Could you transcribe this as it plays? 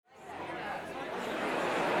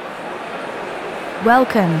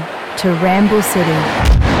Welcome to Ramble City.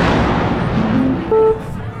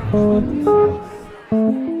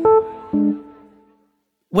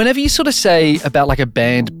 Whenever you sort of say about like a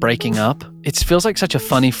band breaking up, it feels like such a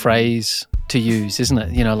funny phrase to use, isn't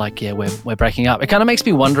it? You know, like, yeah, we're breaking up. It kind of makes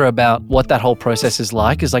me wonder about what that whole process is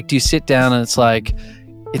like. Is like, do you sit down and it's like,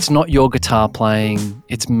 it's not your guitar playing,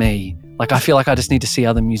 it's me. Like, I feel like I just need to see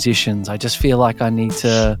other musicians. I just feel like I need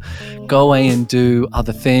to go away and do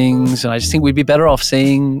other things. And I just think we'd be better off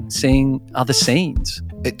seeing other scenes.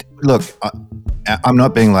 Look, I'm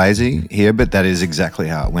not being lazy here, but that is exactly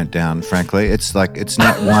how it went down, frankly. It's like, it's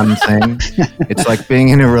not one thing. It's like being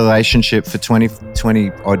in a relationship for 20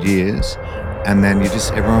 odd years, and then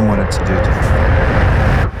everyone wanted to do different things.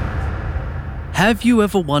 Have you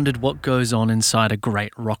ever wondered what goes on inside a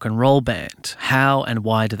great rock and roll band? How and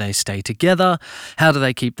why do they stay together? How do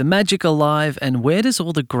they keep the magic alive? And where does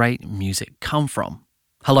all the great music come from?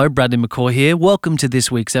 Hello, Bradley McCaw here. Welcome to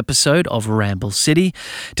this week's episode of Ramble City.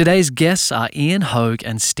 Today's guests are Ian Hogue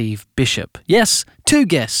and Steve Bishop. Yes, two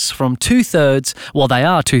guests from they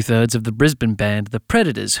are two-thirds of the Brisbane band The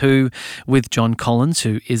Predators, who, with John Collins,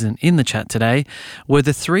 who isn't in the chat today, were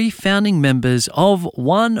the three founding members of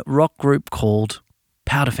one rock group called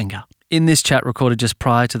Powderfinger. In this chat recorded just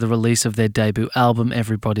prior to the release of their debut album,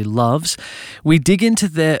 Everybody Loves, we dig into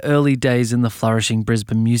their early days in the flourishing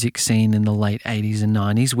Brisbane music scene in the late 80s and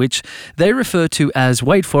 90s, which they refer to as,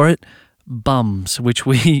 wait for it, bums, which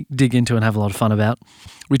we dig into and have a lot of fun about.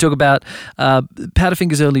 We talk about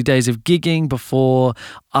Powderfinger's early days of gigging before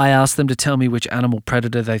I asked them to tell me which animal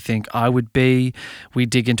predator they think I would be. We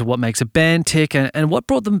dig into what makes a band tick and what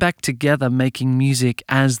brought them back together making music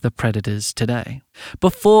as the Predators today.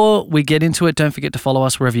 Before we get into it, don't forget to follow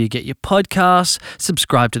us wherever you get your podcasts.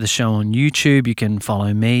 Subscribe to the show on YouTube. You can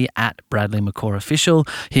follow me at Bradley McCaw Official.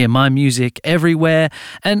 Hear my music everywhere.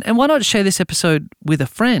 And why not share this episode with a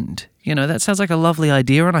friend? You know, that sounds like a lovely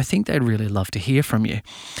idea, and I think they'd really love to hear from you.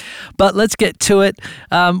 But let's get to it.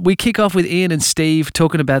 We kick off with Ian and Steve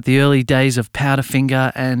talking about the early days of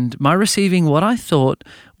Powderfinger and my receiving what I thought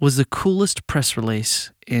was the coolest press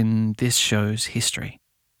release in this show's history.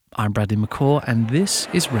 I'm Bradley McCaw, and this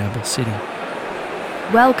is Ramble City.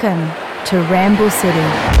 Welcome to Ramble City.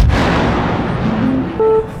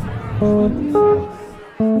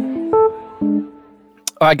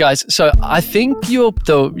 All right, guys. So I think your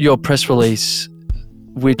press release,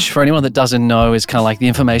 which for anyone that doesn't know is kind of like the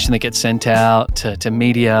information that gets sent out to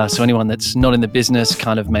media. So anyone that's not in the business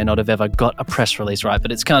kind of may not have ever got a press release, right?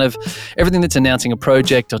 But it's kind of everything that's announcing a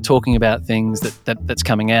project or talking about things that's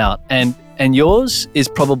coming out. And yours is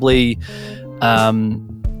probably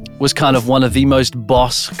was kind of one of the most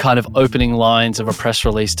boss kind of opening lines of a press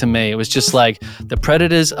release to me. It was just like, the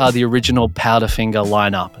Predators are the original Powderfinger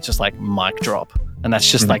lineup. It's just like mic drop. And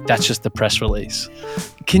that's just that's just the press release.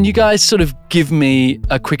 Can you guys sort of give me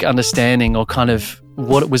a quick understanding or kind of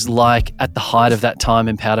what it was like at the height of that time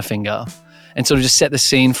in Powderfinger, and sort of just set the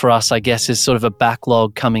scene for us, I guess, as sort of a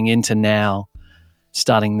backlog coming into now,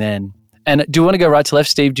 starting then. And do you want to go right to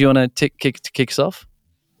left, Steve? Do you want to kick us off?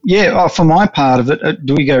 Yeah, for my part of it,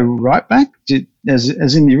 do we go right back?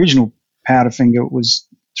 As in the original Powderfinger, it was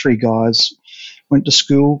three guys, went to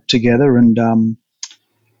school together, and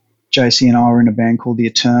JC and I were in a band called The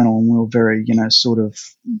Eternal, and we were very,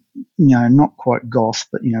 not quite goth,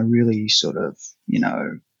 but, really sort of,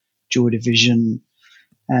 Joy Division.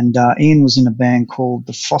 And Ian was in a band called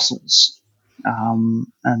The Fossils, and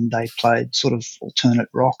they played sort of alternate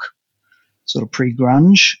rock, sort of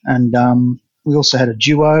pre-grunge. And we also had a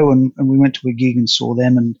duo, and we went to a gig and saw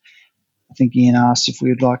them, and I think Ian asked if we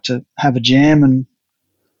would like to have a jam, and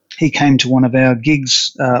he came to one of our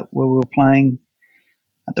gigs where we were playing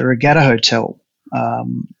at the Regatta Hotel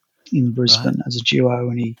in Brisbane as a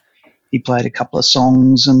duo, and he played a couple of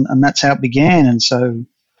songs, and that's how it began. And so,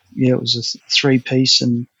 yeah, it was a three-piece,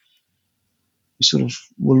 and we sort of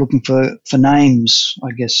were looking for names,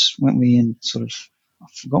 I guess, weren't we? And sort of,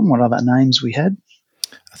 I've forgotten what other names we had.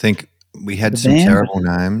 I think we had some terrible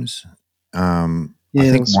names. I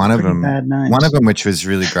think one of them, which was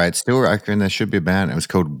really great, still I reckon there should be a band. It was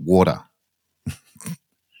called Water.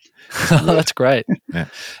 That's great. Yeah.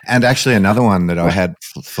 And actually another one that I had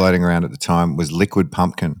floating around at the time was Liquid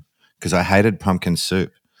Pumpkin, because I hated pumpkin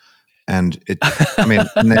soup. And but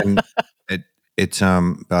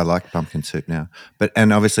I like pumpkin soup now.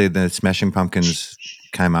 And obviously the Smashing Pumpkins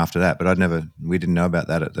came after that, but we didn't know about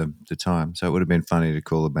that at the time. So it would have been funny to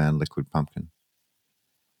call the band Liquid Pumpkin.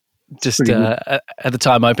 Just at the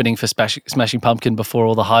time opening for Smashing Pumpkin before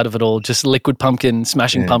all the height of it all, just Liquid Pumpkin,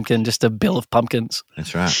 Smashing Pumpkin, just a bill of pumpkins.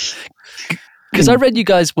 That's right. Because I read you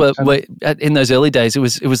guys were in those early days. It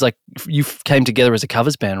was like you came together as a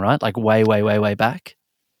covers band, right? Like way back.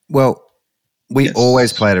 Well, we Yes.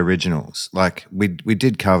 always played originals. Like we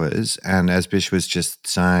did covers, and as Bish was just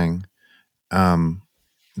saying, the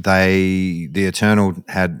Eternal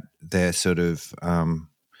had their sort of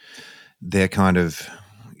their kind of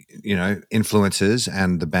influences,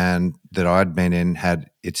 and the band that I'd been in had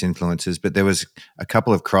its influences, but there was a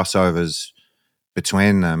couple of crossovers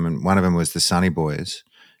between them, and one of them was the Sunny Boys,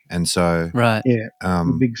 and so Right. Yeah,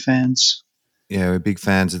 we're big fans. we're big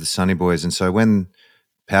fans of the Sunny Boys, and so when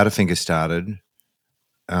Powderfinger started,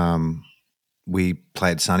 we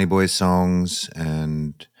played Sunny Boys songs,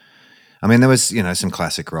 and I mean there was some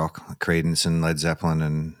classic rock, like Creedence and Led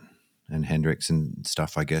Zeppelin and Hendrix and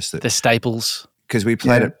stuff, I guess, that The staples. because we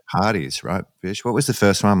played at parties, right, Bish? What was the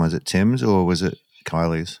first one? Was it Tim's or was it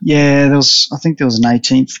Kylie's? Yeah, I think there was an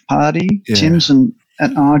 18th party, Yeah. Tim's, and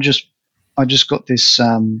I just got this.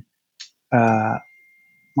 My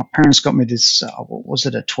parents got me this. What was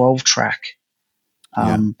it? A 12-track,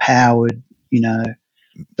 powered. The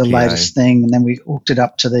PA. latest thing, and then we hooked it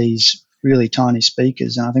up to these really tiny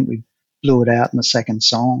speakers, and I think we blew it out in the second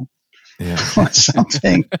song Yeah. or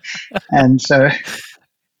something. And so it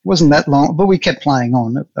wasn't that long, but we kept playing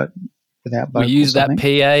on it, but without We vocals. used I that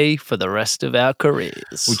think. PA for the rest of our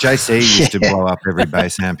careers. Well, JC used to blow up every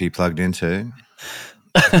bass amp he plugged into.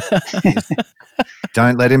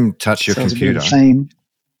 Don't let him touch your So it was a bit computer, of a theme.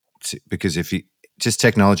 because if you just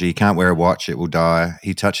technology, you can't wear a watch, it will die.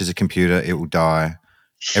 He touches a computer, it will die.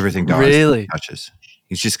 Everything dies. Really? He touches.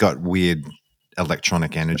 He's just got weird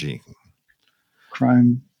electronic energy.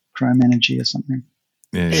 Chrome energy or something.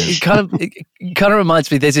 Yeah. It kind of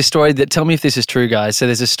reminds me. There's a story that, tell me if this is true, guys. So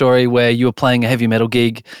there's a story where you were playing a heavy metal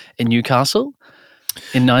gig in Newcastle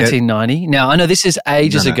in 1990. Now I know this is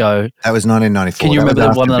ages No. ago. That was 1994. Can you That was remember the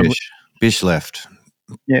after one that- Bish left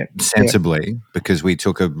Yeah. sensibly because we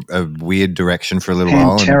took a weird direction for a little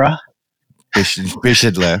while. and Pantera. Bish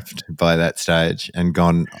had left by that stage and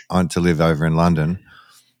gone on to live over in London.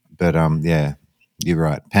 But yeah, you're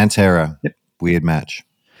right. Pantera, weird match.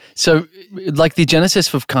 So, like the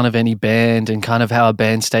genesis of kind of any band and kind of how a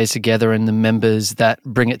band stays together and the members that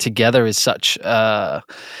bring it together is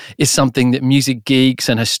something that music geeks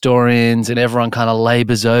and historians and everyone kind of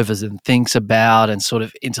labors over and thinks about and sort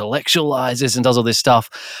of intellectualizes and does all this stuff.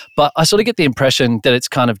 But I sort of get the impression that it's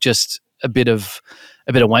kind of just a bit of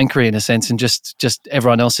wankery in a sense, and just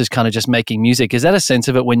everyone else is kind of just making music. Is that a sense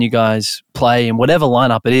of it when you guys play in whatever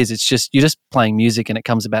lineup it is? It's just you're just playing music and it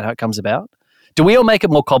comes about how it comes about. Do we all make it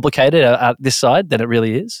more complicated at this side than it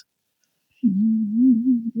really is?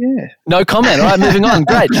 Yeah. No comment. All right, moving on.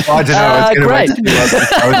 Great. I don't know. I was Great.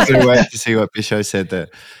 going to wait to see what Bisho said there.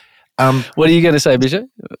 What are you going to say, Bishop?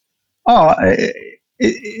 Oh,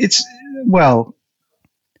 it's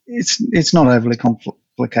not overly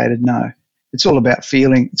complicated. No, it's all about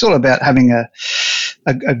feeling. It's all about having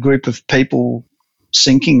a group of people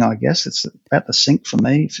syncing. I guess it's about the sync for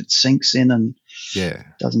me. If it sinks in, and Yeah.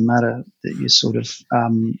 doesn't matter that your sort of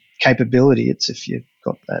capability. It's if you've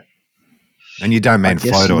got that. And you don't mean I guess,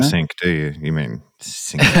 float you or know. sink, do you? You mean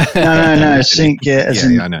sink. No, sync. Yeah, as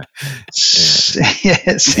in I know.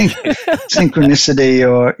 synchronicity,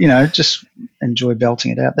 or just enjoy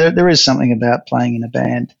belting it out. There is something about playing in a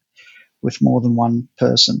band with more than one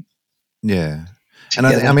person. Yeah. And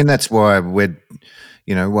together. I mean, that's why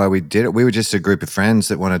why we did it. We were just a group of friends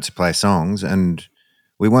that wanted to play songs, and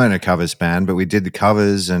we weren't a covers band, but we did the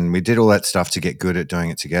covers and we did all that stuff to get good at doing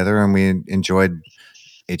it together, and we enjoyed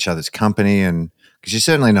each other's company, and because you're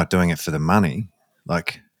certainly not doing it for the money.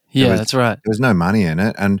 Like, That's right. there was no money in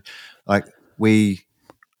it. And like we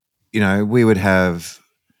would have,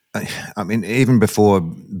 I mean, even before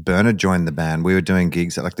Bernard joined the band, we were doing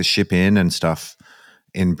gigs at like the Ship Inn and stuff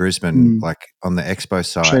in Brisbane, like on the expo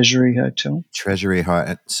site. Treasury Hotel. Treasury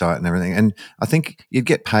site and everything. And I think you'd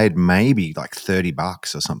get paid maybe like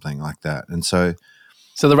 $30 or something like that. And so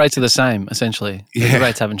the rates are the same, essentially. Yeah. The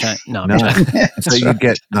rates haven't changed. No, I'm No. joking. so you'd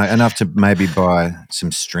get enough to maybe buy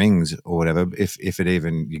some strings or whatever, if it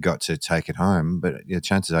even you got to take it home. But yeah,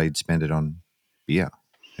 chances are you'd spend it on beer.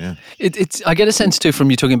 Yeah. It's. I get a sense too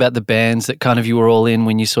from you talking about the bands that kind of you were all in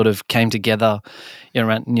when you sort of came together,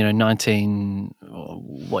 around 19.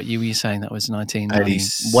 What year were you saying? That was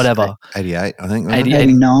 1990, whatever. 88, I think. 88.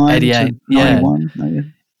 89 88, to yeah. 91.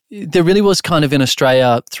 Maybe. There really was kind of in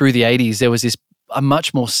Australia through the 80s. There was a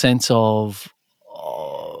much more sense of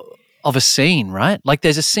a scene, right? Like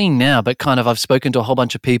there's a scene now, but kind of I've spoken to a whole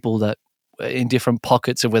bunch of people that in different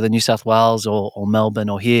pockets of whether New South Wales or Melbourne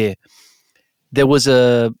or here. There was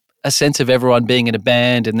a a sense of everyone being in a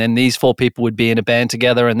band, and then these 4 people would be in a band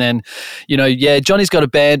together, and then, Johnny's got a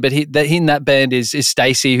band, but he in that band is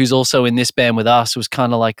Stacey, who's also in this band with us. It was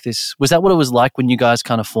kind of like this. Was that what it was like when you guys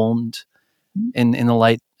kind of formed in the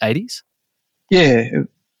late 80s? Yeah.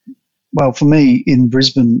 Well, for me in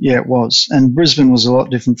Brisbane, yeah, it was. And Brisbane was a lot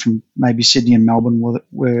different from maybe Sydney and Melbourne,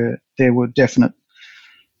 where there were definite,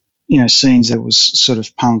 scenes. There was sort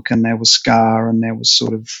of punk, and there was ska, and there was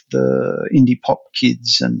sort of the indie pop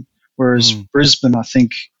kids. And whereas Brisbane, I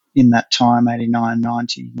think in that time, 89,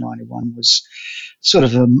 90, 91, was sort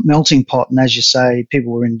of a melting pot. And as you say,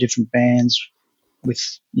 people were in different bands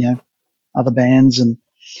with, other bands. And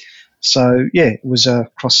so, yeah, it was a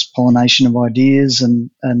cross-pollination of ideas, and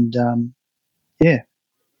it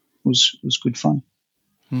was good fun.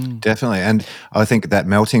 Definitely. And I think that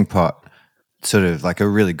melting pot, sort of like a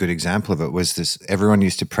really good example of it was this, everyone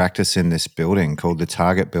used to practice in this building called the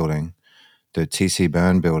Target building, the TC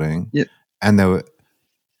Byrne building. Yep. And it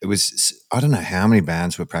was, I don't know how many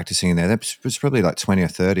bands were practicing in there. That was probably like 20 or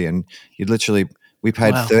 30. And we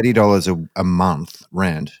paid $30 a month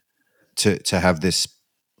rent to have this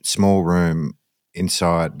small room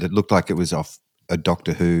inside that looked like it was off a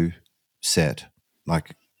Doctor Who set,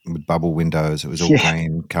 like with bubble windows. It was all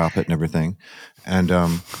green carpet and everything. And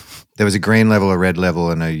there was a green level, a red level,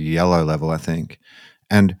 and a yellow level, I think.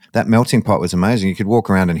 And that melting pot was amazing. You could walk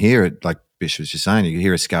around and hear it, like Bish was just saying. You could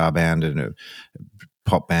hear a ska band and a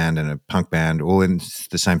pop band and a punk band all in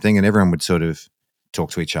the same thing, and everyone would sort of talk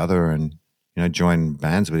to each other and join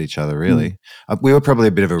bands with each other, really. We were probably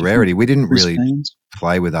a bit of a rarity. We didn't really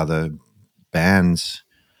play with other bands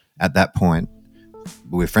at that point.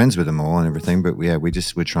 We were friends with them all and everything, but we're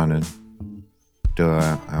trying to do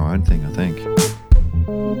our own thing, I think.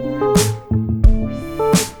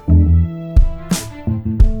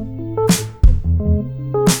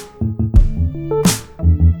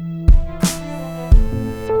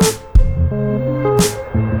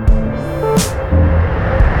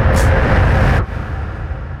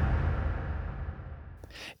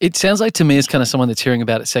 It sounds like to me as kind of someone that's hearing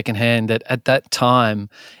about it secondhand that at that time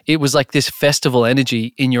it was like this festival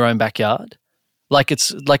energy in your own backyard. Like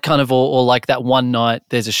it's like kind of or like that one night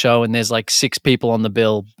there's a show and there's like 6 people on the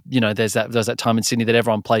bill. There's that time in Sydney that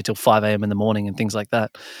everyone played till 5 a.m. in the morning and things like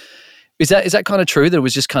that. Is that kind of true, that it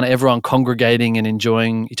was just kind of everyone congregating and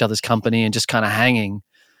enjoying each other's company and just kind of hanging?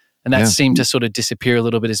 And that seemed to sort of disappear a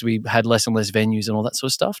little bit as we had less and less venues and all that sort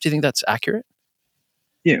of stuff. Do you think that's accurate?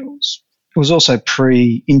 Yeah, it was also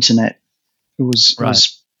pre-internet. It was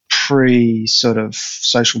pre sort of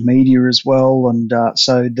social media as well, and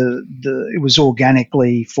so it was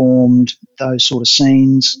organically formed, those sort of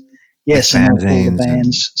scenes. Yes, and all the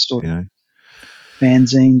bands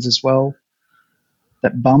fanzines as well.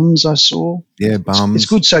 That Bums I saw. Yeah, Bums. It's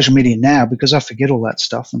good social media now because I forget all that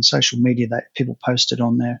stuff, and social media that people posted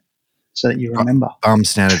on there so that you remember. Bums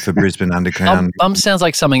standard for Brisbane Underground. Bums sounds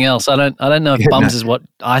like something else. I don't know if Bums is what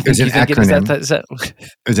I think you think it is. It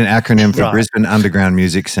was an acronym for Brisbane Underground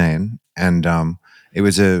Music Scene, and it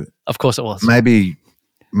was Of course it was. Maybe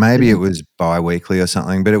it was bi-weekly or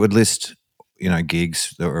something, but it would list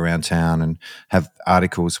gigs that were around town and have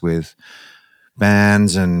articles with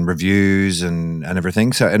bands and reviews and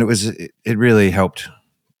everything. So, and it really helped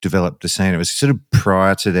develop the scene. It was sort of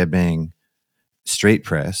prior to there being street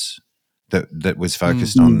press that was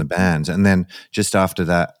focused on the bands. And then just after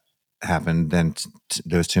that happened, then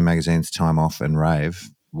there was 2 magazines, Time Off and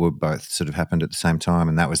Rave, were both sort of happened at the same time,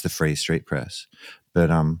 and that was the free street press. But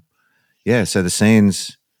so the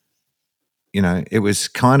scenes, it was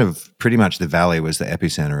kind of pretty much the Valley was the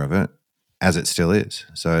epicenter of it, as it still is.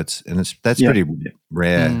 So that's pretty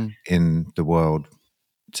rare in the world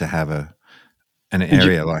to have an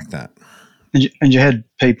area like that. And you had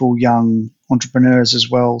people, young entrepreneurs as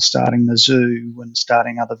well, starting the Zoo and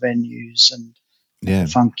starting other venues and the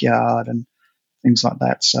Funk Yard and things like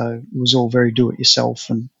that. So it was all very do-it-yourself,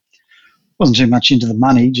 and wasn't too much into the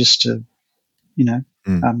money, just to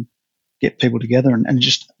get people together and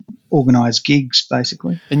just organise gigs,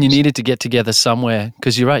 basically. And you needed to get together somewhere,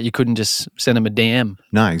 because you're right, you couldn't just send them a DM.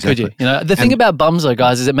 No, exactly. Could you? The thing about Bums, though,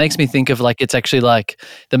 guys, is it makes me think of like it's actually like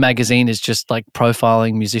the magazine is just like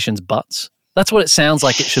profiling musicians' butts. That's what it sounds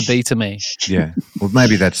like it should be to me. Yeah. Well,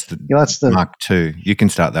 maybe that's the Mark II. You can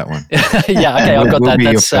start that one. Yeah. Okay. I've got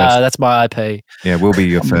that. That's my IP. Yeah. We'll be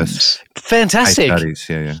your first. Fantastic. Studies.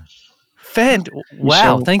 Yeah.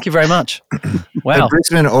 Wow. Thank you very much. Wow. But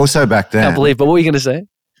Brisbane also back then. I can't believe. But what were you going to say?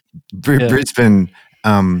 Brisbane,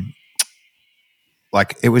 it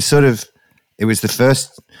was the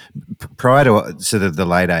first, prior to sort of the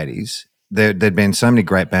late 80s, there'd been so many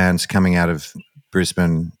great bands coming out of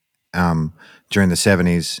Brisbane during the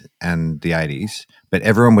 70s and the 80s, but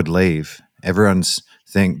everyone would leave. Everyone's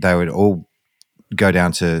think they would all go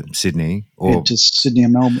down to Sydney or to Sydney or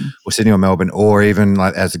Melbourne, or even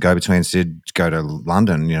like as the go-betweens did go to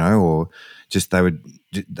London, you know, or just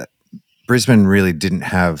Brisbane really didn't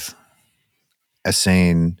have a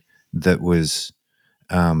scene that was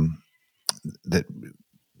that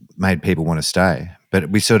made people want to stay. But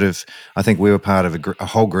we sort of, I think we were part of a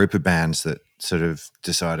whole group of bands that sort of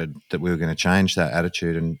decided that we were going to change that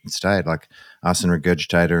attitude and stayed, like us and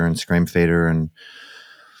Regurgitator and Scream Feeder and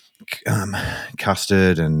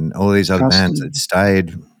Custard and all these other bands that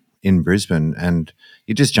stayed in Brisbane, and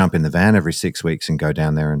you just jump in the van every 6 weeks and go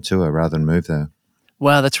down there and tour rather than move there.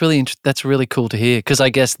 Wow, that's really cool to hear, because I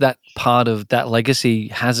guess that part of that legacy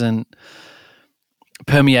hasn't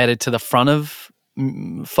permeated to the front of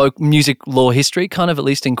folk music lore history, kind of, at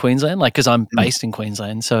least in Queensland, like, because I'm based in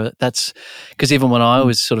Queensland. So that's because even when I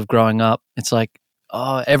was sort of growing up, it's like,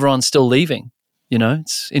 oh, everyone's still leaving. You know,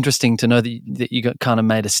 it's interesting to know that you got kind of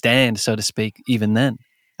made a stand, so to speak, even then.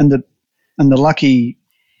 And the lucky,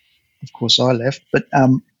 of course, I left, but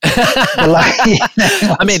the lucky.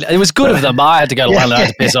 I mean, it was good of them. I had to go to London. I had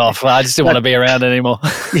to piss off. I just didn't want to be around anymore.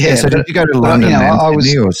 Yeah. So did you go to London then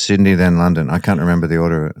Sydney or Sydney then London? I can't remember the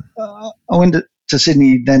order of it. I went to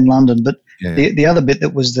Sydney then London, but the other bit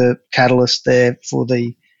that was the catalyst there for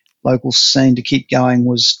the local scene to keep going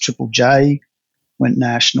was Triple J went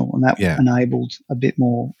national, and that enabled a bit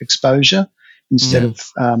more exposure instead of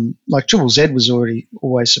like Triple Z was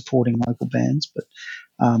always supporting local bands, but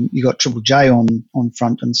you got Triple J on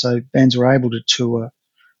front, and so bands were able to tour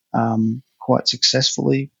quite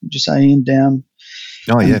successfully. Just Ian down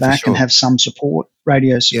and back and have some support,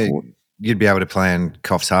 radio support. Yeah, you'd be able to play in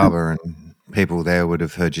Coffs Harbour and people there would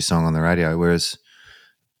have heard your song on the radio, whereas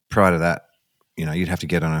prior to that, you know, you'd have to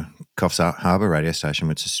get on a Coffs Harbour radio station,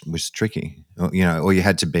 which was tricky. You know, or you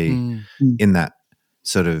had to be in that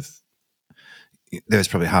sort of. There was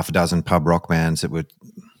probably half a dozen pub rock bands that were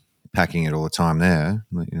packing it all the time there.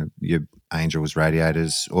 You know, your Angels,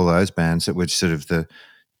 Radiators, all those bands that were sort of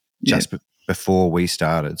before we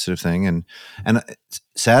started, sort of thing. And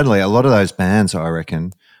sadly, a lot of those bands, I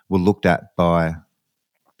reckon, were looked at by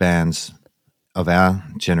bands of our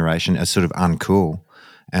generation as sort of uncool,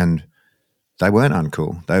 and they weren't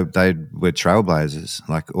uncool. They were trailblazers,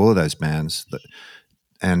 like all of those bands.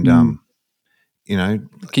 And you know,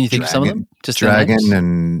 can you think of some of them? Just Dragon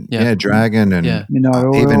and Dragon and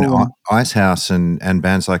even Icehouse and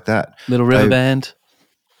bands like that. Little River Band.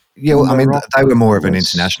 Yeah, well, I mean, they were more of an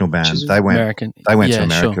international band. They went American. to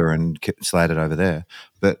America and slated over there.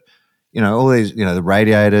 But you know, all these, you know, the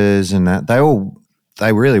Radiators and that,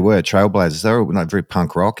 they really were trailblazers. They were like very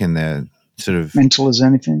punk rock in their sort of mental as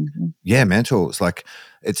anything. Yeah, mental. It's like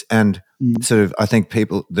sort of, I think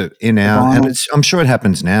people that I'm sure it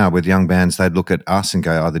happens now with young bands. They'd look at us and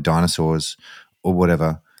go, "Oh, the Dinosaurs," or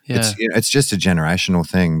whatever. Yeah. It's just a generational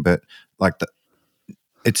thing. But like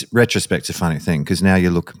it's retrospect's a funny thing, because now you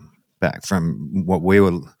look back from what we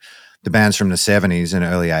were, the bands from the 70s and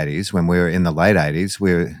early 80s, when we were in the late 80s,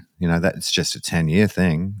 that's just a 10-year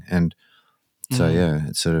thing. And so,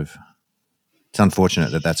 it's sort of, it's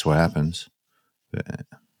unfortunate that that's what happens. But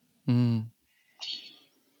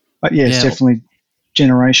it's definitely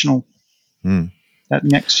generational. That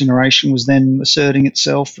next generation was then asserting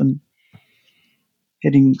itself and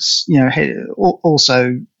heading,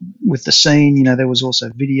 also with the scene, there was also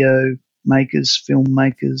video makers,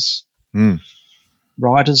 filmmakers,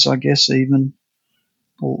 writers, I guess, even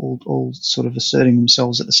all sort of asserting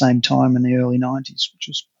themselves at the same time in the early 90s, which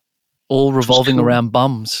was all revolving around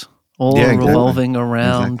bums. Revolving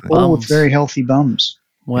around bums. All with very healthy bums.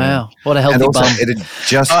 Wow, what a healthy bum.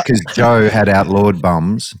 Just because Joe had outlawed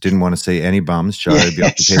bums, didn't want to see any bums, Joe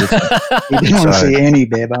Bjelke-Petersen. He didn't want to see any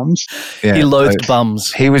bare bums. Yeah, he loathed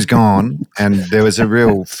bums. He was gone, and there was a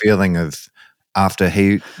real feeling of, after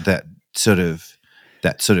that sort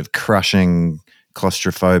of crushing,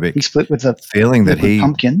 claustrophobic, he split with a feeling that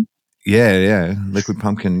pumpkin. Yeah, Liquid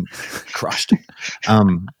Pumpkin crushed.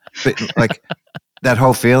 But like that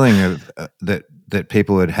whole feeling of that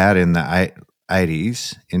people had in the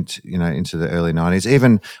 80s into the early 90s.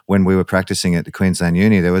 Even when we were practicing at the Queensland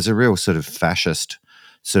Uni, there was a real sort of fascist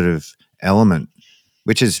sort of element,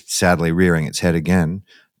 which is sadly rearing its head again,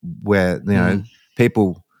 where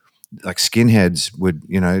people like skinheads would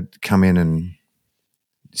come in and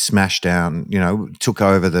smash down, took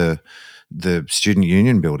over the student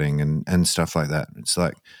union building and stuff like that. It's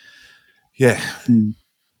like,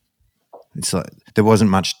 it's like there wasn't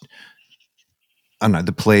much. I don't know,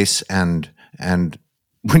 the police and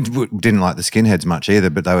didn't like the Skinheads much either,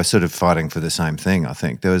 but they were sort of fighting for the same thing. I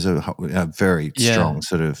think there was a very strong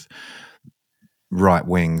sort of right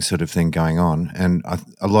wing sort of thing going on, and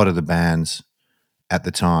a lot of the bands at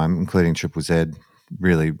the time, including Triple Z,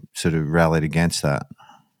 really sort of rallied against that.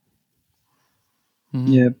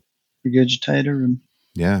 Yeah, Regurgitator and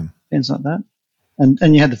Yeah, things like that.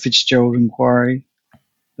 And you had the Fitzgerald inquiry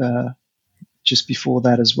just before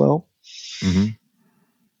that as well. hmm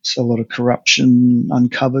So a lot of corruption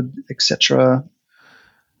uncovered, etc.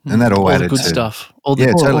 and that all the added good to stuff. All the,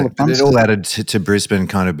 yeah, all totally. the fun But it all stuff. added to Brisbane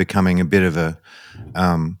kind of becoming a bit of a,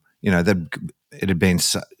 that it had been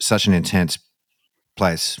such an intense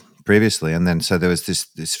place previously, and then so there was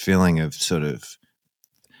this feeling of sort of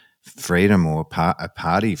freedom or a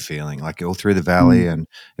party feeling, like all through the valley, and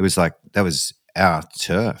it was like that was our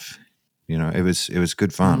turf. It was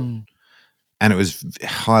good fun, and it was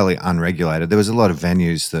highly unregulated. There was a lot of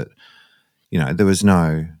venues that, there was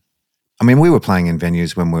no. I mean, we were playing in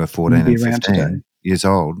venues when we were 14 Wouldn't be and around 15 today. years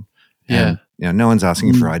old. Yeah. And, no one's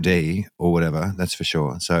asking you for ID or whatever, that's for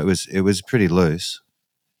sure. So it was pretty loose.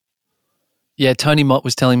 Yeah, Tony Mott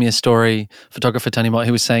was telling me a story, photographer Tony Mott,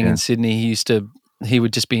 he was saying Yeah. in Sydney he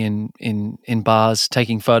would just be in bars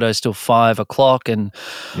taking photos till 5 o'clock or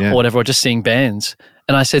whatever, or just seeing bands.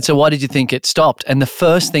 And I said, so why did you think it stopped? And the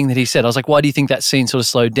first thing that he said, I was like, why do you think that scene sort of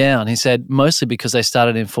slowed down? He said, mostly because they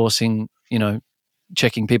started enforcing,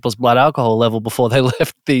 checking people's blood alcohol level before they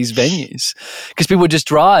left these venues. Because people would just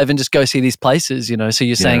drive and just go see these places, So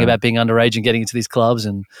you're saying about being underage and getting into these clubs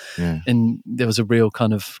and there was a real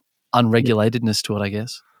kind of unregulatedness to it, I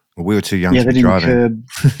guess. Well, we were too young Yeah, to they be didn't driving.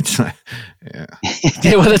 curb So, yeah.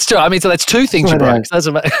 Yeah, well, that's true. I mean, so that's two things you Well, broke. So that's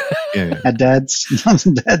about Yeah. our mums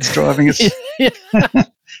and dads driving us. yeah.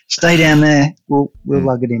 Stay down there. We'll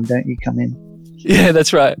lug it in. Don't you come in. Yeah,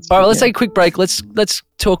 that's right. All right, let's take a quick break. Let's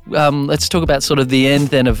talk. Let's talk about sort of the end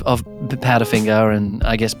then of Powderfinger and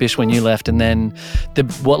I guess Bish when you left, and then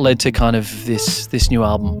what led to kind of this new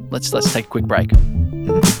album. Let's take a quick break.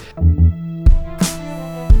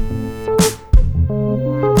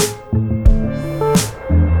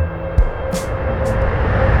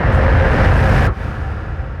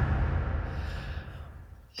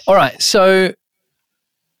 All right, so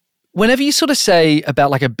whenever you sort of say about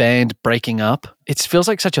like a band breaking up, it feels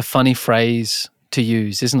like such a funny phrase to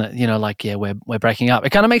use, isn't it? Like, yeah, we're breaking up. It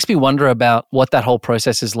kind of makes me wonder about what that whole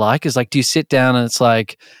process is like. Is like, do you sit down and it's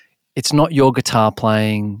like, it's not your guitar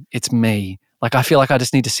playing, it's me. Like, I feel like I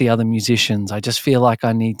just need to see other musicians. I just feel like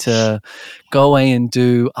I need to go away and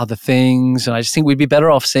do other things. And I just think we'd be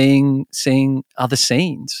better off seeing other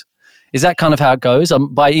scenes. Is that kind of how it goes?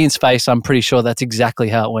 By Ian's face, I'm pretty sure that's exactly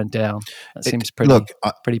how it went down. That seems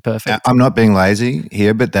pretty perfect. I'm not being lazy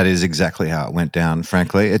here, but that is exactly how it went down,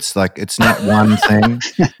 frankly. It's like, it's not one thing.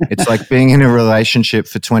 It's like being in a relationship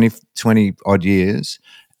for 20 odd years,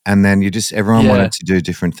 and then everyone wanted to do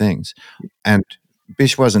different things. And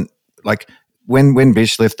Bish wasn't like, when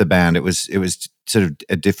Bish left the band, it was sort of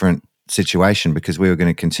a different situation because we were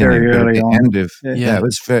going to continue. Very But at early the on. end of, Yeah. it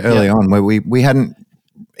was very early on where we hadn't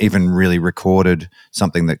even really recorded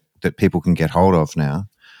something that people can get hold of now.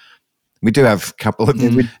 We do have a couple of,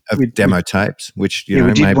 demo tapes, which, we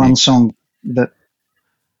did maybe, one song that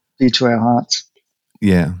dear to our hearts.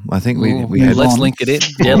 yeah, I think we Move had. Let's on. link it in.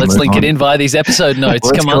 Yeah, let's link it in via these episode notes.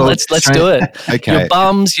 Well, Come on, let's do it. Okay. Your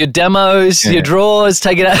bums, your demos, your drawers,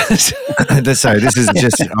 take it out. So this is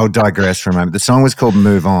just, I'll digress for a moment. The song was called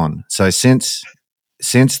Move On. So since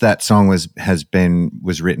that song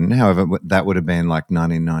was written, however, that would have been like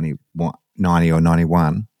 1990 or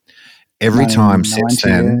 91. Every time since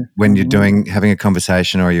then, when you're having a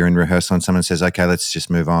conversation or you're in rehearsal and someone says, okay, let's just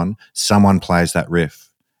move on, someone plays that riff.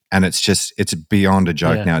 And it's beyond a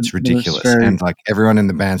joke now. It's ridiculous. And like everyone in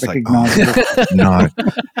the band's like, oh, no.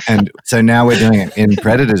 And so now we're doing it in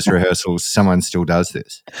Predators rehearsals. Someone still does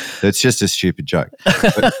this. So it's just a stupid joke.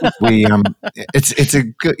 But we, it's a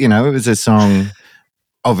good, it was a song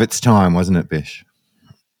of its time, wasn't it, Bish?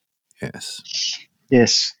 Yes.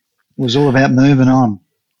 Yes. It was all about moving on.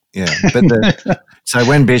 Yeah. But so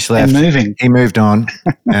when Bish left, he moved on.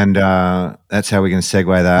 And that's how we're going to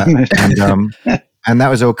segue that. And that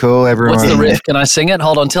was all cool. Everyone. What's the riff? Can I sing it?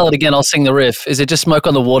 Hold on, tell it again. I'll sing the riff. Is it just Smoke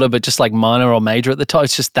on the Water, but just like minor or major at the top?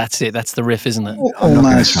 It's just that's it. That's the riff, isn't it? I'm not going to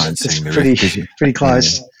Almost. try and sing the It's riff. pretty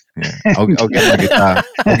close. Yeah. I'll get my guitar.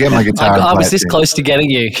 I'll get my guitar. I was this close to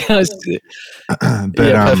getting you. But,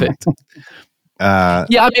 perfect.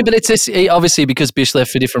 Yeah, I mean, but it's this, obviously because Bish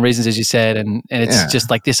left for different reasons, as you said, and it's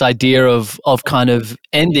just like this idea of kind of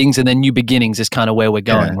endings and then new beginnings is kind of where we're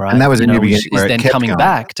going, right? And that was a new beginning is where then it kept coming going.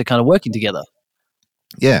 back to kind of working together.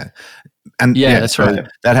 Yeah. And that's so right.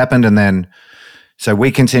 that happened, and then So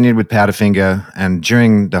we continued with Powderfinger, and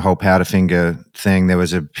during the whole Powderfinger thing, there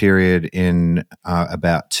was a period in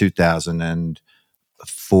about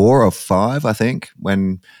 2004 or 5, I think,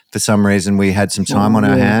 when for some reason we had some time on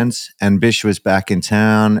our hands, and Bish was back in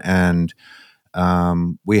town, and I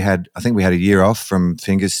think we had a year off from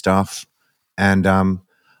Fingers stuff, and I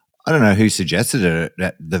don't know who suggested it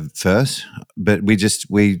at the first, but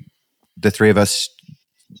the three of us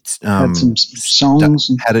had some songs,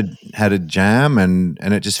 had a jam, and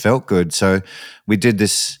it just felt good. So we did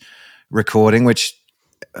this recording, which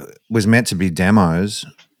was meant to be demos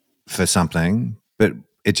for something, but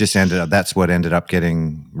it just that's what ended up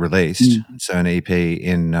getting released. So an EP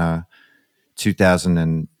in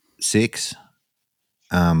 2006.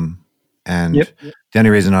 And the only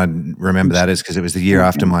reason I remember that is because it was the year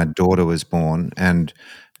after my daughter was born, and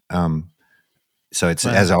so it's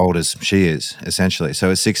as old as she is, essentially.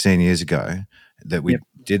 So it's 16 years ago that we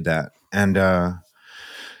did that. And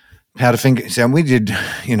Powderfinger, so we did,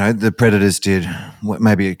 the Predators did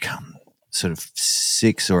maybe sort of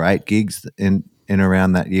 6 or 8 gigs in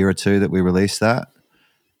around that year or two that we released that.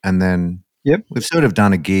 And then we've sort of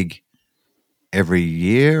done a gig every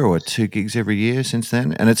year or 2 gigs every year since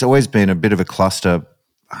then. And it's always been a bit of a cluster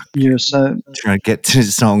trying to get to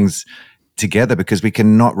songs together, because we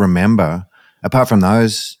cannot remember, apart from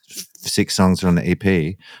those 6 songs on the EP,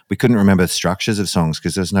 we couldn't remember structures of songs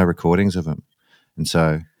because there's no recordings of them. And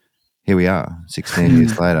so here we are 16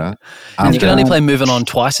 years later. And you can only play Moving On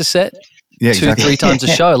twice a set? Yeah, 2-3 times a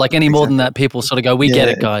show. Like any more than that, people sort of go, we get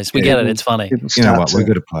it, guys. We get it. It's funny. You know what? We've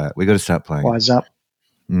got to play it. We've got to start playing. Wise up.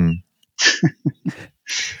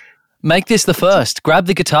 Make this the first. Grab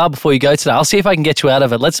the guitar before you go today. I'll see if I can get you out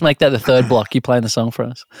of it. Let's make that the third block. You playing the song for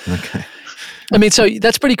us. Okay. I mean, so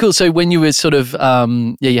that's pretty cool. So when you were sort of,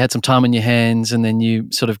 you had some time on your hands and then you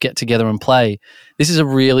sort of get together and play. This is a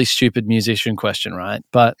really stupid musician question, right?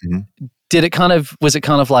 But was it kind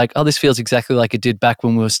of like, oh, this feels exactly like it did back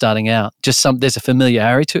when we were starting out? Just there's a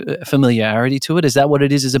familiarity to it. Is that what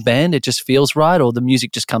it is as a band? It just feels right, or the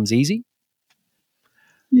music just comes easy?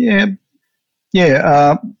 Yeah.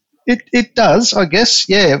 It does, I guess.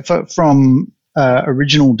 Yeah, from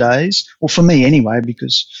original days, or for me anyway,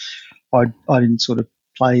 because I didn't sort of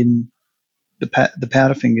play in the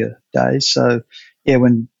Powderfinger days. So yeah,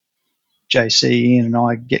 when JC, Ian, and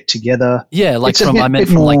I get together, like from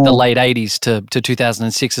like the late 80s to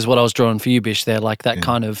 2006 is what I was drawing for you, Bish. There, like that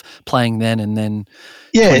kind of playing then and then.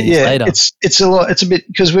 20 years later. It's a lot. It's a bit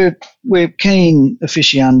because we're keen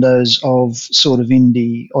aficionados of sort of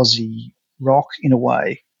indie Aussie rock in a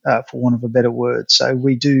way, for want of a better word. So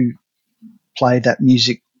we do play that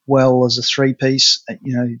music well as a 3-piece,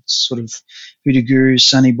 sort of Hoodoo Gurus,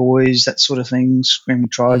 Sunny Boys, that sort of thing, Screaming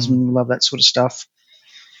Tribesmen, we love that sort of stuff.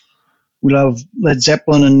 We love Led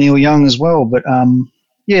Zeppelin and Neil Young as well, but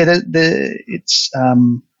it's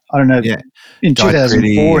I don't know. Yeah. In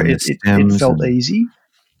 2004, it felt easy.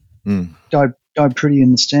 Died Pretty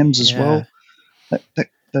in the Stems as well.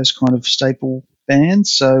 Those kind of staple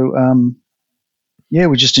bands. So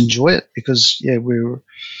we just enjoy it because we're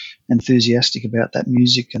enthusiastic about that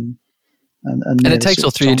music and it takes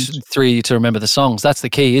all three to remember the songs. That's the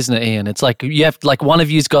key, isn't it, Ian? It's like you have one of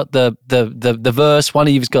you's got the verse, one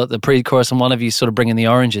of you's got the pre-chorus, and one of you's sort of bringing the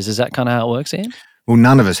oranges. Is that kind of how it works, Ian? Well,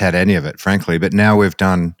 none of us had any of it, frankly. But now we've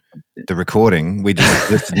done the recording. We just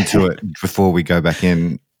listen to it before we go back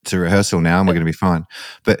in to rehearsal now, and we're going to be fine.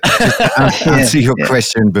 But just to answer your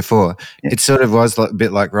question before, it sort of was a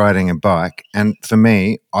bit like riding a bike. And for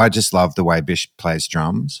me, I just love the way Bish plays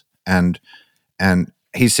drums, and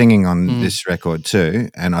he's singing on this record too,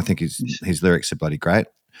 and I think his lyrics are bloody great.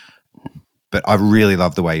 But I really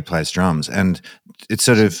love the way he plays drums, and it's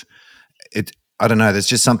sort of I don't know. There's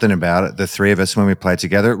just something about it. The three of us when we play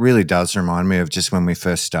together, it really does remind me of just when we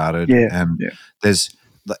first started. There's,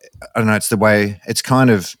 I don't know. It's the way. It's kind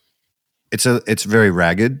of. It's very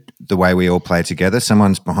ragged the way we all play together.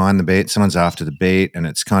 Someone's behind the beat, someone's after the beat, and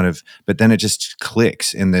it's kind of. But then it just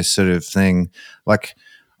clicks in this sort of thing. Like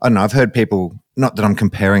I don't know. I've heard people. Not that I'm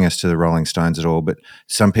comparing us to the Rolling Stones at all, but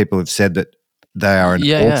some people have said that they are an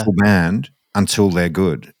awful band until they're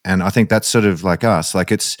good. And I think that's sort of like us.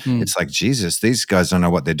 Like it's like, Jesus, these guys don't know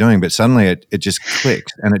what they're doing, but suddenly it just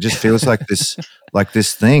clicks and it just feels like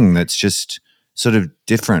this thing that's just sort of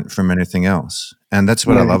different from anything else. And that's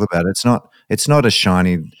what I love about it. It's not a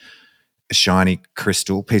shiny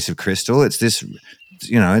piece of crystal. It's this,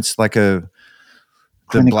 it's like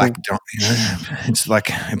it's like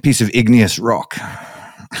a piece of igneous rock.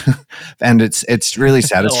 And it's really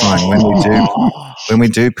satisfying when we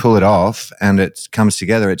do pull it off and it comes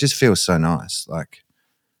together. It just feels so nice. Like,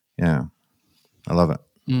 I love it.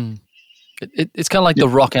 It's kind of like the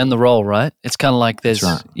rock and the roll, right? It's kind of like there's,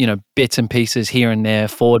 right. bits and pieces here and there,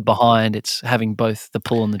 forward, behind. It's having both the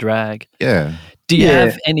pull and the drag. Yeah. Do you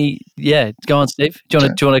have any? Yeah, go on, Steve. Do you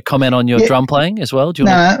want to comment on your drum playing as well? Do you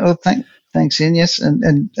well, thanks, Ian. Yes,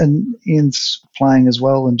 and Ian's playing as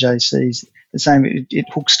well, and JC's the same. It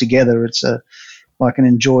hooks together. It's like an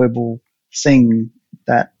enjoyable thing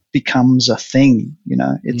that becomes a thing.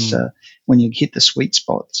 It's when you hit the sweet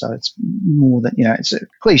spot. So it's more than it's a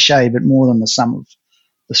cliche, but more than the sum of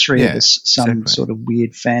the three of us. Some sort of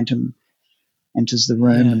weird phantom enters the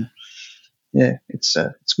room, and it's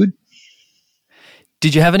good.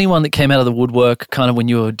 Did you have anyone that came out of the woodwork kind of when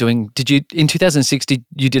you were doing, in 2006,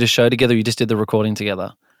 you did a show together, you just did the recording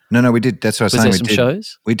together? No, we did. That's what I was saying. Was there some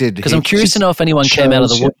shows? We did. Because I'm curious to know if anyone came out of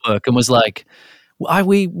the woodwork and was like,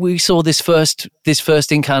 we saw this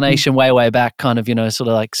first incarnation way back, kind of, sort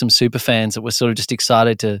of like some super fans that were sort of just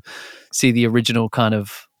excited to see the original kind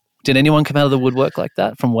of, did anyone come out of the woodwork like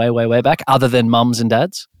that from way back other than mums and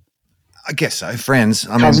dads? I guess so. Friends.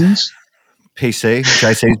 Cousins? PC,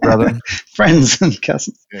 JC's brother. Friends and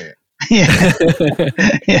cousins. Yeah.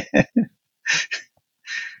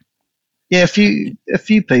 Yeah, a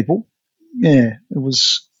few people. Yeah, it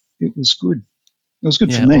was good. It was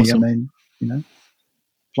good for me. Awesome. I mean,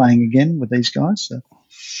 playing again with these guys. So.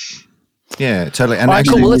 Yeah, totally. And all right,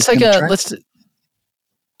 cool. Well,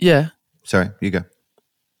 yeah. Sorry, you go.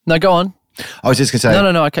 No, go on. I was just going to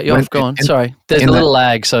say. No, I cut you off. Go on. Sorry. There's a little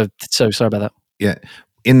lag, so sorry about that. Yeah.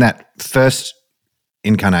 In that first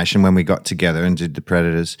incarnation when we got together and did the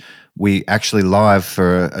Predators, we actually live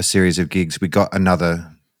for a series of gigs, we got another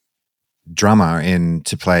drummer in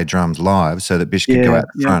to play drums live so that Bish could go out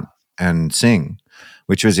the front and sing,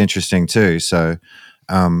 which was interesting too. So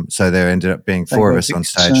there ended up being four of us on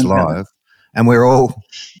stage live. And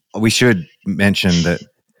we should mention that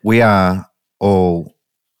we are all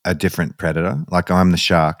a different predator. Like I'm the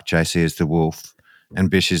shark, JC is the wolf,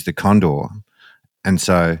 and Bish is the condor. And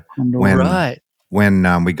so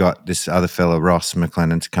when we got this other fella, Ross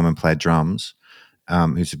McLennan, to come and play drums,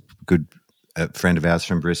 who's a good friend of ours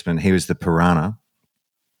from Brisbane, he was the piranha.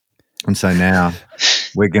 And so now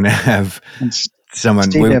we're going to have someone,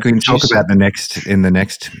 we can talk about the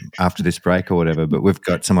next after this break or whatever, but we've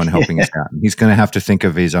got someone helping us out. He's going to have to think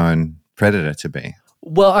of his own predator to be.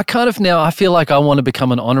 Well, I feel like I want to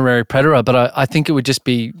become an honorary predator, but I think it would just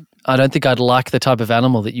be, I don't think I'd like the type of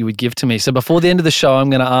animal that you would give to me. So before the end of the show,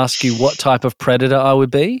 I'm going to ask you what type of predator I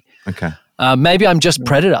would be. Okay. Maybe I'm just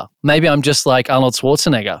Predator. Maybe I'm just like Arnold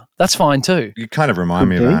Schwarzenegger. That's fine too. You kind of remind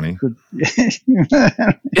me of Arnie.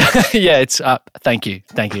 Yeah, it's thank you,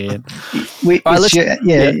 Ian.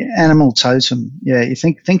 Animal totem. Yeah, you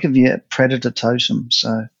think of your predator totem.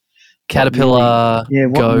 So caterpillar.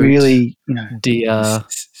 What goat, really, deer,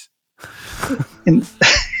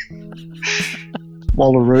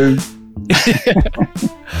 wallaroo.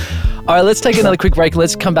 All right, let's take another quick break.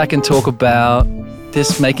 Let's come back and talk about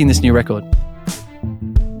making this new record.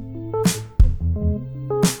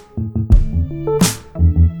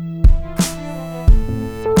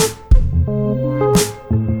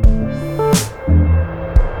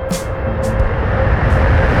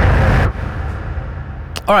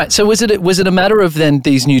 All right, so was it a matter of then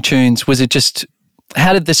these new tunes? Was it just,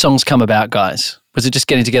 how did the songs come about, guys? Was it just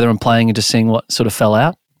getting together and playing and just seeing what sort of fell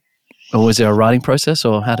out? Or was there a writing process,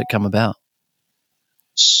 or how did it come about?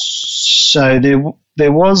 So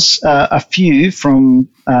there was a few from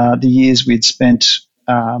the years we'd spent,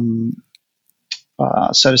 so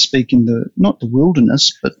to speak, in not the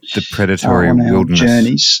wilderness, but the predatory on our wilderness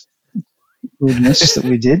journeys, wilderness that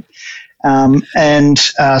we did, and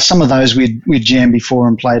some of those we'd jammed before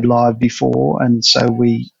and played live before, and so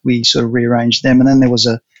we sort of rearranged them, and then there was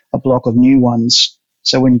a block of new ones.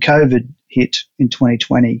 So when COVID hit in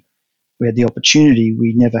 2020, we had the opportunity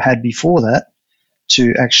we never had before that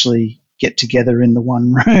to actually get together in the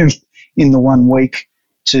one room in the 1 week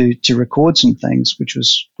to record some things, which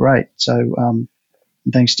was great. So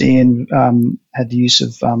thanks to Ian, had the use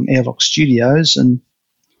of Airlock Studios, and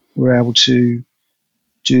we were able to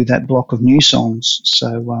do that block of new songs.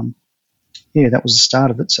 So that was the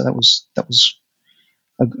start of it. So that was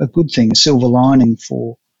a good thing, a silver lining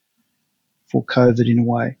for COVID in a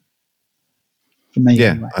way. For me,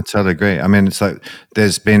 yeah, anyway. I totally agree. I mean, it's like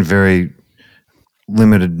there's been very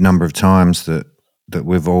limited number of times that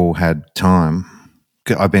we've all had time.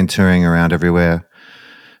 I've been touring around everywhere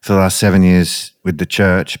for the last 7 years with the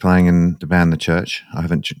church, playing in the band The Church. I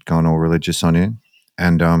haven't gone all religious on you.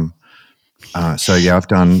 And so, yeah, I've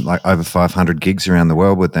done like over 500 gigs around the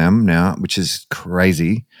world with them now, which is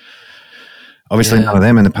crazy. Obviously none of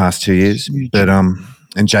them in the past 2 years. But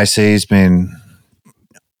and JC's been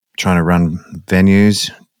trying to run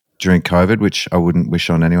venues during COVID, which I wouldn't wish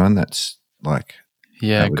on anyone. That's like,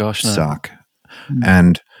 Yeah, that would gosh, no. suck.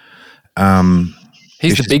 And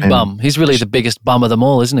He's Bish the has big been- bum. He's really the biggest bum of them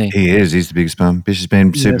all, isn't he? He is. He's the biggest bum. Bish has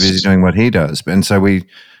been super Yes. busy doing what he does, and so we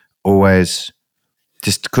always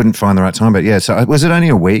just couldn't find the right time. But yeah, so was it only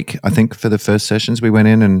a week? I think for the first sessions we went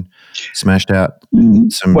in and smashed out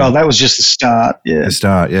some. Well, that was just the start. Yeah. the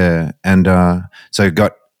start, yeah, and so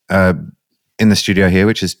got in the studio here,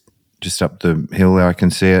 which is just up the hill there. I can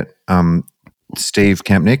see it. Steve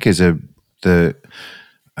Kampnick is the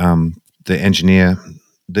engineer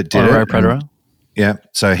that did Honorary it. Predator. Yeah,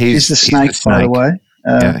 so He's the snake, by the way.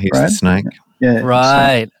 Yeah, he's the Brad? snake. Yeah.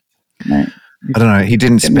 Right. So, I don't know. He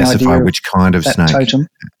didn't Get an specify idea of which kind of that snake totem.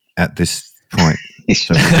 at this point.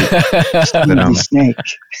 So, Stevie Snake.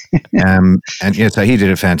 and yeah, so he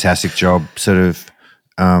did a fantastic job, sort of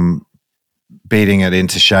beating it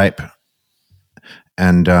into shape.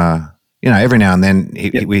 And every now and then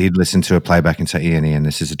we'd listen to a playback and say, "Ian,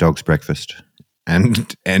 this is a dog's breakfast,"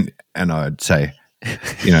 and I'd say,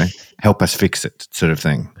 help us fix it, sort of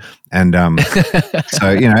thing. And so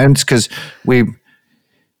and it's because we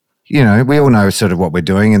all know sort of what we're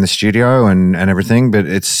doing in the studio and everything, but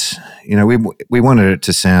it's we wanted it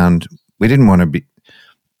to sound. We didn't want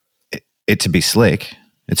it to be slick.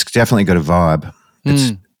 It's definitely got a vibe.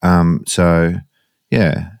 It's so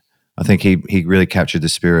yeah. I think he really captured the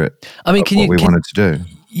spirit. I mean, of what we wanted to do.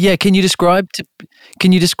 Yeah, can you describe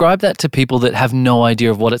that to people that have no idea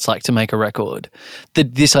of what it's like to make a record?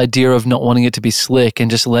 This idea of not wanting it to be slick and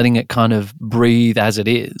just letting it kind of breathe as it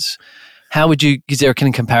is. How would you? Is there a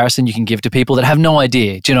comparison you can give to people that have no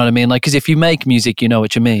idea? Do you know what I mean? Like, because if you make music, you know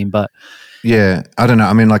what you mean. But yeah, I don't know.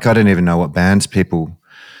 I mean, like, I don't even know what bands people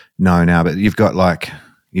know now. But you've got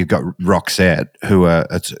Roxette, who are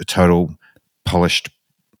a total polished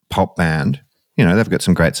pop band. They've got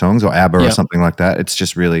some great songs, or ABBA or something like that. It's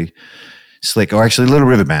just really slick. Or actually, Little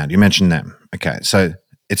River Band. You mentioned them. Okay, so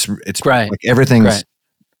it's great. Like everything's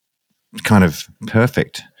kind of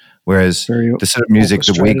perfect. Whereas Very the sort of music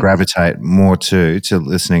that we orchestrated. gravitate more to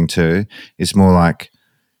listening to is more like,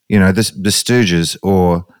 the Stooges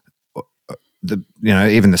or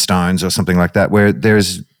even the Stones or something like that, where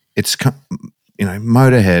it's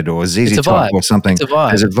Motorhead or ZZ It's a Top vibe. or something. It's a vibe.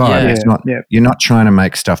 There's a vibe. Yeah. It's not. Yeah. You're not trying to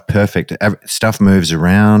make stuff perfect. Stuff moves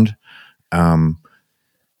around.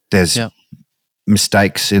 There's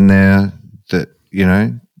mistakes in there that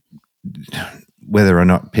whether or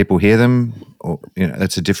not people hear them, or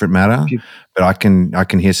that's a different matter. But I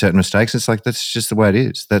can hear certain mistakes. It's like that's just the way it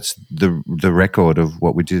is. That's the record of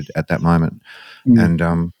what we did at that moment.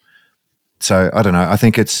 And so I don't know. I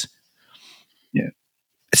think it's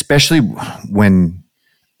especially when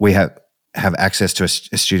we have access to a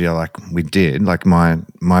studio like we did, like my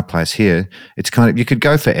place here. It's kind of, you could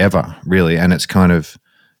go forever really, and it's kind of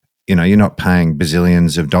you're not paying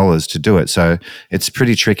bazillions of dollars to do it, so it's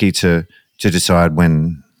pretty tricky to decide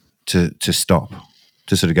when to stop,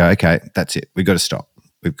 to sort of go, okay, that's it, we've got to stop,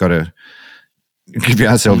 we've got to give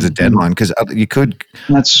ourselves a deadline, because you could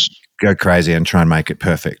go crazy and try and make it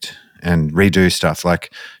perfect and redo stuff.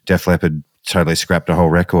 Like Def Leppard totally scrapped a whole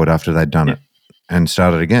record after they'd done it and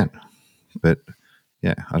started again. But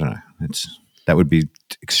yeah, I don't know. That would be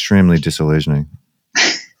extremely disillusioning.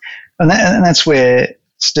 And that's where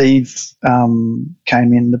Steve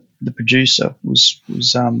came in. The producer was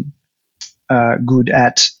good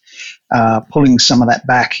at pulling some of that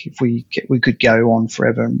back. If we could go on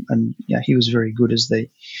forever, and he was very good as the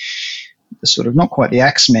sort of, not quite the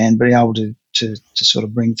axe man, but able to sort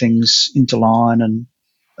of bring things into line and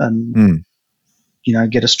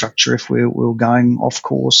get a structure if we were going off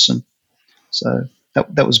course, and so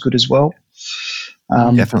that was good as well.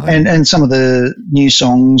 Definitely. And some of the new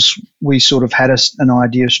songs, we sort of had an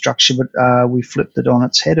idea of structure, but we flipped it on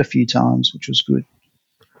its head a few times, which was good.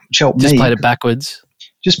 Which helped just me. played it backwards.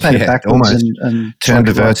 Just played it backwards almost. and Turned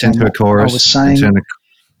the tried to write verse down into a what chorus. I was saying.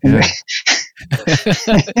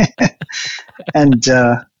 And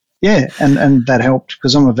and that helped,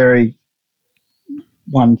 because I'm a very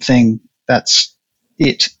one thing, that's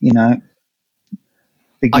it,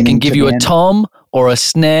 I can give you a end. tom or a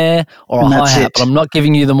snare or And a that's hi-hat, it. but I'm not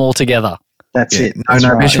giving you them all together. That's it. No, That's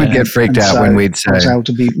right. Bish would get freaked And out so when we'd I was say, able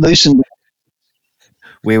to be loosened.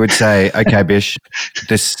 we would say, okay, Bish,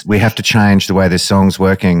 we have to change the way this song's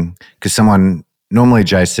working, because someone, normally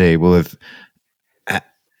JC, will have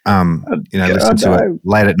listened to it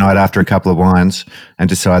late at night after a couple of wines and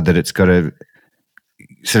decide that it's got to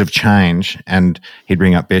sort of change, and he'd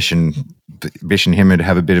ring up Bish and him would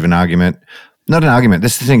have a bit of an argument. Not an argument.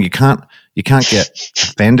 This is the thing. You can't get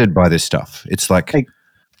offended by this stuff. It's like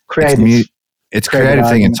Creative. it's a creative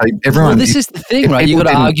thing, and so everyone. Well, this is the thing, right? You got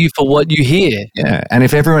to argue for what you hear. Yeah, and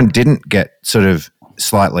if everyone didn't get sort of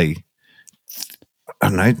slightly, I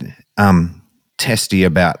don't know, testy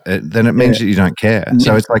about it, then it means that you don't care.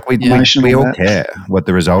 So it's like we all care what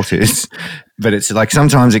the result is, but it's like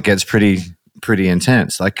sometimes it gets pretty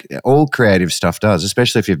intense. Like all creative stuff does,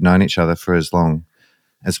 especially if you've known each other for as long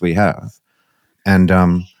as we have. And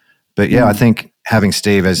but yeah, I think having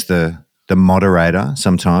Steve as the moderator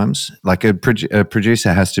sometimes, like a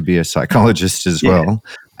producer has to be a psychologist as well,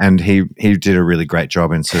 and he did a really great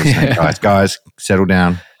job in sort of saying, guys, settle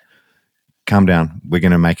down, calm down, we're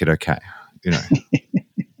going to make it okay, you know.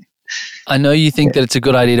 I know you think that it's a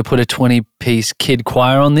good idea to put a 20-piece kid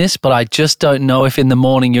choir on this, but I just don't know if in the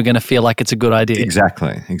morning you're going to feel like it's a good idea.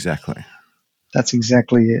 Exactly. That's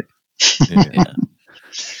exactly it. Yeah.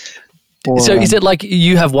 So is it like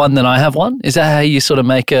you have one, then I have one? Is that how you sort of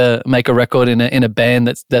make a record in a band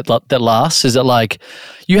that lasts? Is it like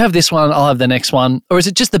you have this one, I'll have the next one, or is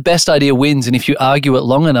it just the best idea wins? And if you argue it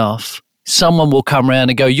long enough, someone will come around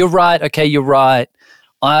and go, "You're right. Okay, you're right.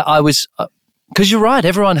 I was." Because you're right,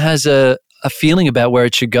 everyone has a feeling about where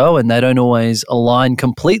it should go, and they don't always align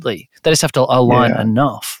completely. They just have to align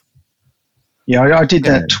enough. Yeah, I did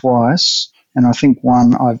that twice, and I think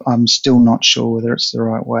one I'm still not sure whether it's the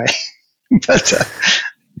right way.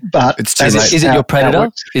 but it's too late. Is it your predator?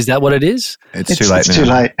 Is that what it is? It's too late. It's too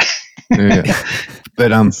late. Yeah.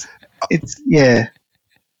 But it's yeah.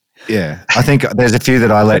 I think there's a few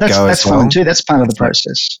that I let go as well. That's fine too. That's part of the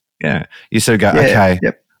process. Yeah, you sort of go, okay.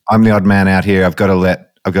 Yep. I'm the odd man out here. I've got to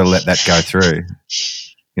let that go through.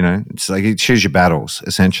 You know, it's like you choose your battles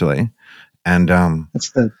essentially, and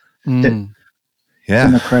that's the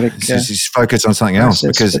democratic. Just focus on something else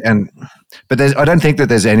but I don't think that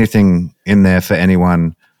there's anything in there for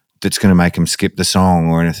anyone that's going to make them skip the song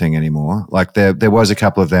or anything anymore. Like there was a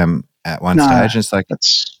couple of them at one stage, and it's like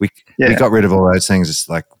we got rid of all those things. It's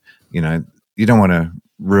like, you know, you don't want to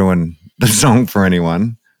ruin the song for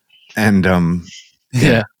anyone, and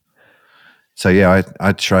So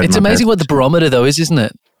I tried. It's amazing what the barometer though is, isn't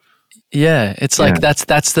it? Yeah, it's like that's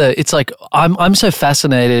it's like I'm so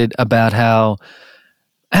fascinated about how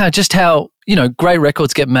you know, great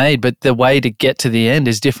records get made, but the way to get to the end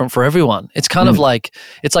is different for everyone. It's kind of like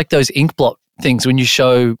it's like those ink blot things when you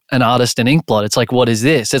show an artist an ink blot. It's like, what is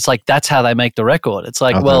this? It's like that's how they make the record. It's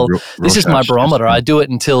like, this is my barometer. I do it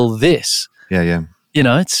until this. Yeah. You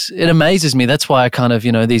know, it amazes me. That's why I kind of,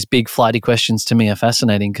 you know, these big flighty questions to me are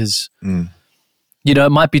fascinating because, you know,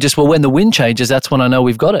 it might be just, well, when the wind changes, that's when I know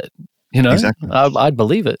we've got it. You know, exactly. I'd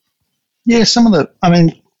believe it. Yeah, some of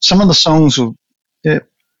the songs were, I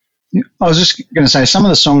was just going to say, some of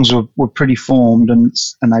the songs were pretty formed and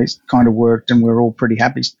they kind of worked and we were all pretty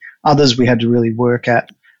happy. Others we had to really work at,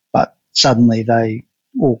 but suddenly they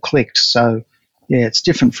all clicked. So, yeah, it's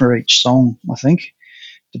different for each song, I think,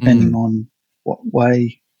 depending on what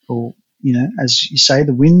way or, you know, as you say,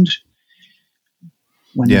 the wind,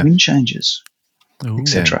 when the wind changes,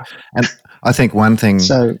 etc. And I think one thing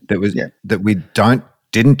that we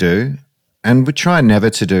didn't do, and we try never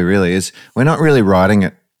to do really, is we're not really writing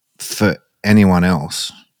it for anyone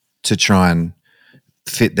else to try and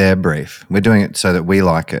fit their brief. We're doing it so that we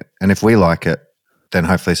like it. And if we like it, then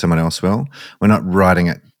hopefully someone else will. We're not writing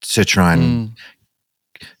it to try and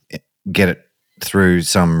get it through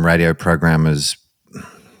some radio programmer's,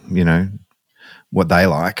 you know, what they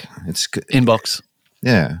like. It's inbox.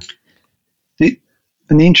 Yeah.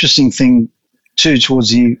 And the interesting thing too, towards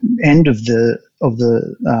the end of the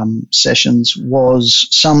sessions, was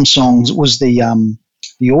some songs was the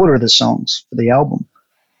order of the songs for the album,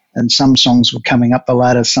 and some songs were coming up the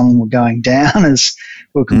ladder, some were going down as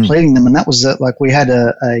we were completing them, and that was like we had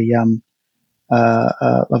a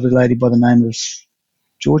lovely lady by the name of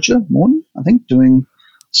Georgia Morton, I think, doing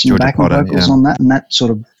some backing vocals on that, and that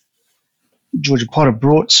sort of Georgia Potter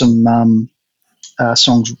brought some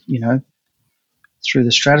songs, you know, through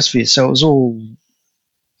the stratosphere. So it was all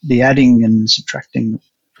the adding and subtracting.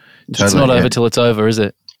 Totally, it's not over till it's over, is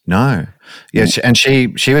it? No. Yeah, and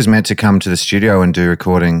she was meant to come to the studio and do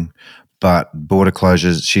recording, but border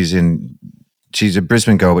closures. She's a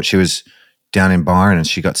Brisbane girl, but she was down in Byron and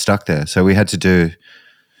she got stuck there. So we had to do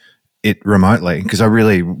it remotely because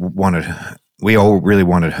we all really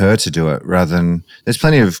wanted her to do it rather than, there's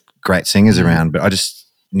plenty of great singers around, but I just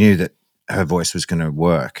knew that her voice was going to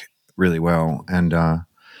work really well. And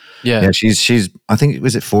she's I think,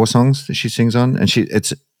 was it 4 songs that she sings on? And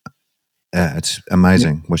it's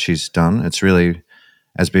amazing what she's done. It's really,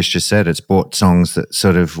 as Bish just said, it's brought songs that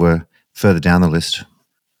sort of were further down the list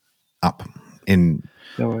up in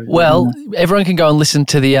Well, everyone can go and listen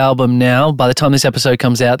to the album now. By the time this episode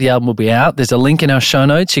comes out, the album will be out. There's a link in our show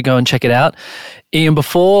notes. You go and check it out. Ian,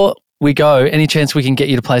 before we go, any chance we can get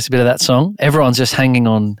you to play us a bit of that song? Everyone's just hanging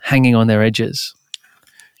on their edges.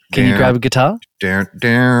 Can you grab a guitar? That's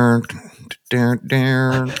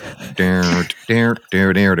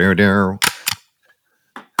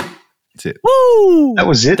it. Woo! That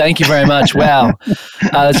was it. Thank you very much. Wow.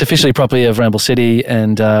 It's officially property of Ramble City,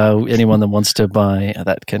 and anyone that wants to buy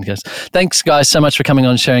that can go. Thanks, guys, so much for coming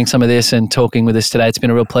on, sharing some of this and talking with us today. It's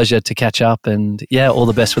been a real pleasure to catch up, and yeah, all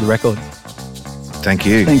the best with the record. Thank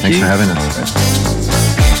you. Thanks for having us.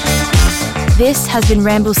 This has been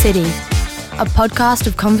Ramble City, a podcast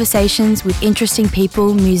of conversations with interesting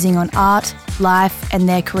people musing on art, life, and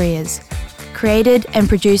their careers. Created and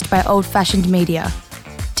produced by Old Fashioned Media.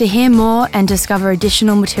 To hear more and discover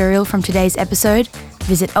additional material from today's episode,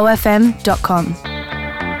 visit ofm.com.